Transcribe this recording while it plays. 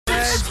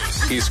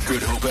is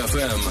Good Hope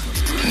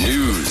FM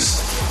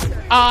News.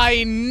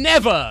 I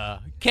never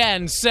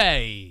can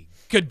say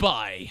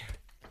goodbye.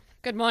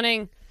 Good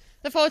morning.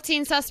 The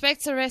 14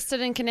 suspects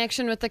arrested in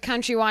connection with the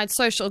countrywide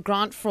social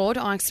grant fraud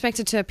are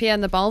expected to appear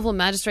in the Bellville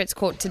Magistrate's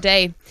Court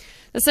today.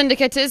 The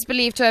syndicate is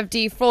believed to have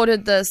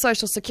defrauded the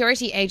Social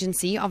Security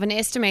Agency of an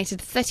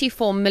estimated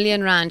 34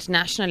 million rand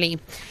nationally.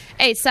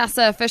 8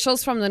 SASSA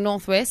officials from the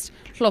Northwest,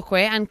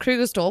 Tlokwe and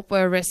Krugersdorp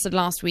were arrested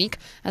last week,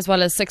 as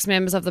well as 6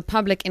 members of the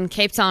public in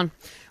Cape Town.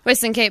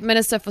 Western Cape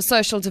Minister for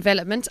Social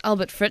Development,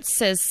 Albert Fritz,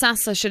 says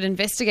SASSA should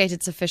investigate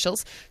its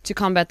officials to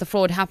combat the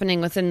fraud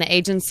happening within the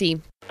agency.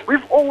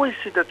 We've always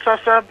said that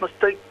SASSA must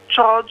take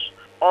charge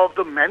of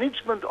the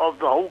management of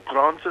the whole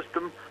grant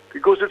system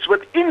because it's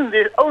within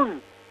their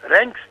own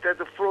ranks that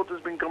the fraud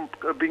has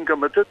been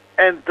committed,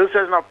 and this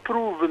has now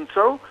proven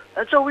so.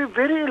 And so we're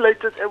very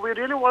elated, and we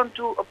really want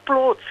to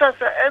applaud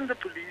SASSA and the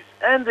police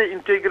and the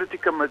integrity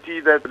committee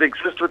that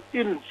exists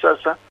within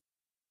SASSA.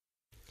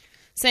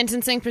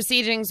 Sentencing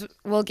proceedings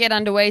will get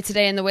underway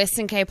today in the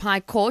Western Cape High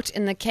Court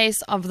in the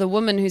case of the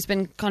woman who's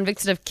been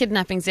convicted of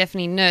kidnapping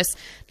Zephany Nurse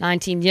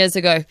 19 years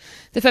ago.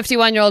 The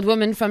 51-year-old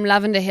woman from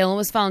Lavender Hill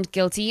was found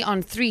guilty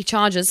on 3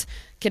 charges: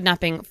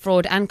 kidnapping,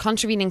 fraud and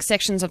contravening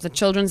sections of the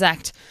Children's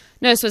Act.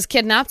 Nurse was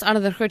kidnapped out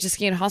of the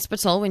Grooteskier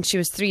Hospital when she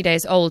was 3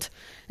 days old.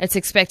 It's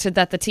expected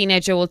that the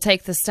teenager will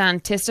take the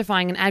stand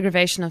testifying in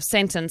aggravation of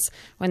sentence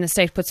when the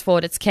state puts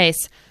forward its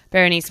case.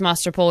 Berenice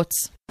Moss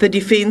reports. The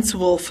defence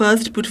will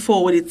first put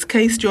forward its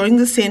case during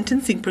the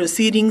sentencing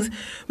proceedings,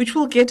 which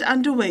will get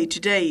underway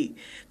today.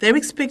 They're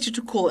expected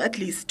to call at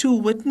least 2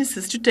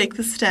 witnesses to take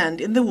the stand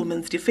in the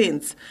woman's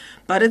defence,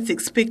 but it's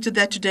expected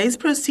that today's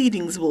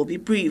proceedings will be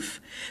brief.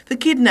 The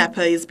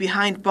kidnapper is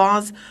behind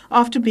bars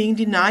after being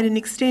denied an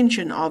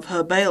extension of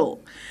her bail.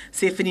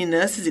 Zephany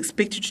Nurse is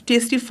expected to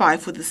testify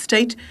for the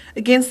state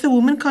against the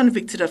woman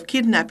convicted of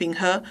kidnapping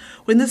her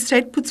when the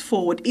state puts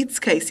forward its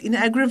case in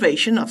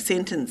aggravation of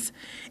sentence.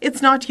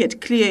 It's not yet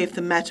clear if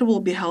the matter will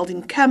be held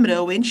in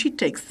camera when she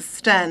takes the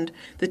stand.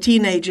 The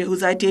teenager,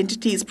 whose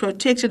identity is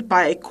protected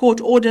by a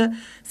court order,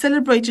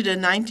 celebrated her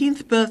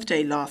 19th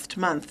birthday last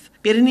month.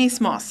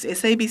 Berenice Moss,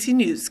 SABC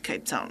News,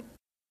 Cape Town.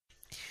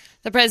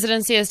 The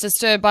presidency is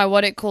disturbed by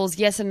what it calls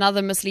yet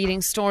another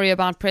misleading story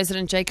about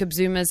President Jacob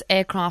Zuma's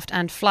aircraft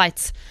and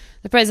flights.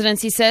 The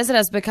presidency says it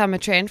has become a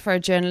trend for a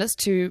journalist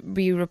to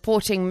be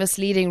reporting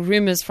misleading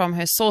rumours from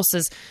her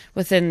sources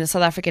within the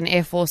South African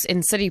Air Force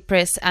in city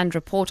press and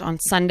report on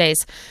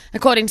Sundays.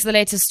 According to the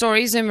latest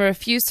story, Zuma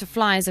refused to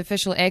fly his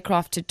official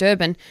aircraft to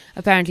Durban,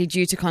 apparently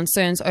due to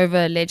concerns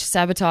over alleged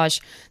sabotage.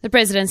 The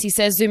presidency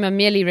says Zuma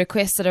merely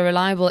requested a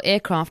reliable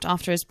aircraft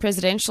after his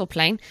presidential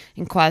plane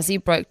in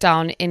Kwazi broke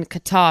down in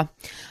Qatar.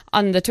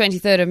 On the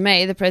 23rd of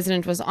May, the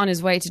president was on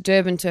his way to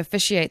Durban to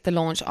officiate the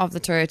launch of the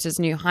Toyota's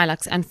new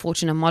Hilux and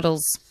Fortuner models.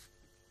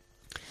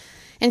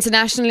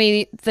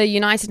 Internationally, the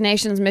United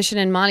Nations mission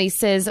in Mali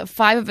says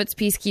 5 of its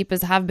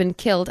peacekeepers have been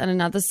killed and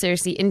another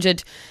seriously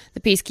injured. The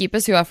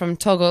peacekeepers, who are from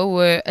Togo,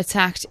 were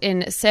attacked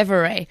in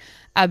Sévaré.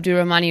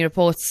 Abdurrahmani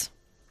reports.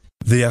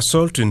 The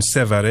assault in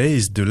Sévaré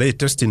is the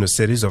latest in a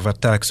series of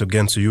attacks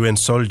against UN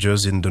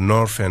soldiers in the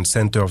north and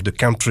center of the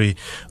country,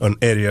 an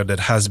area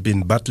that has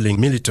been battling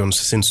militants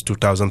since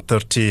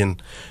 2013.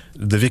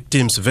 The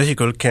victim's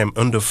vehicle came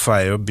under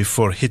fire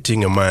before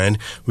hitting a mine,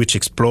 which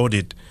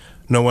exploded.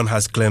 No one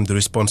has claimed the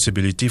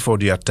responsibility for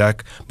the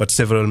attack, but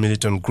several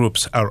militant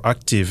groups are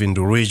active in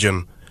the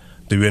region.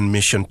 The UN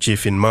mission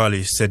chief in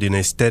Mali said in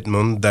a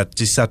statement that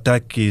this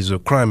attack is a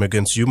crime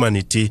against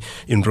humanity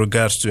in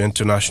regards to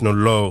international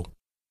law.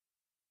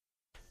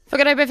 For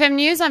Good Hope FM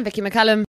News, I'm Vicky McCallum.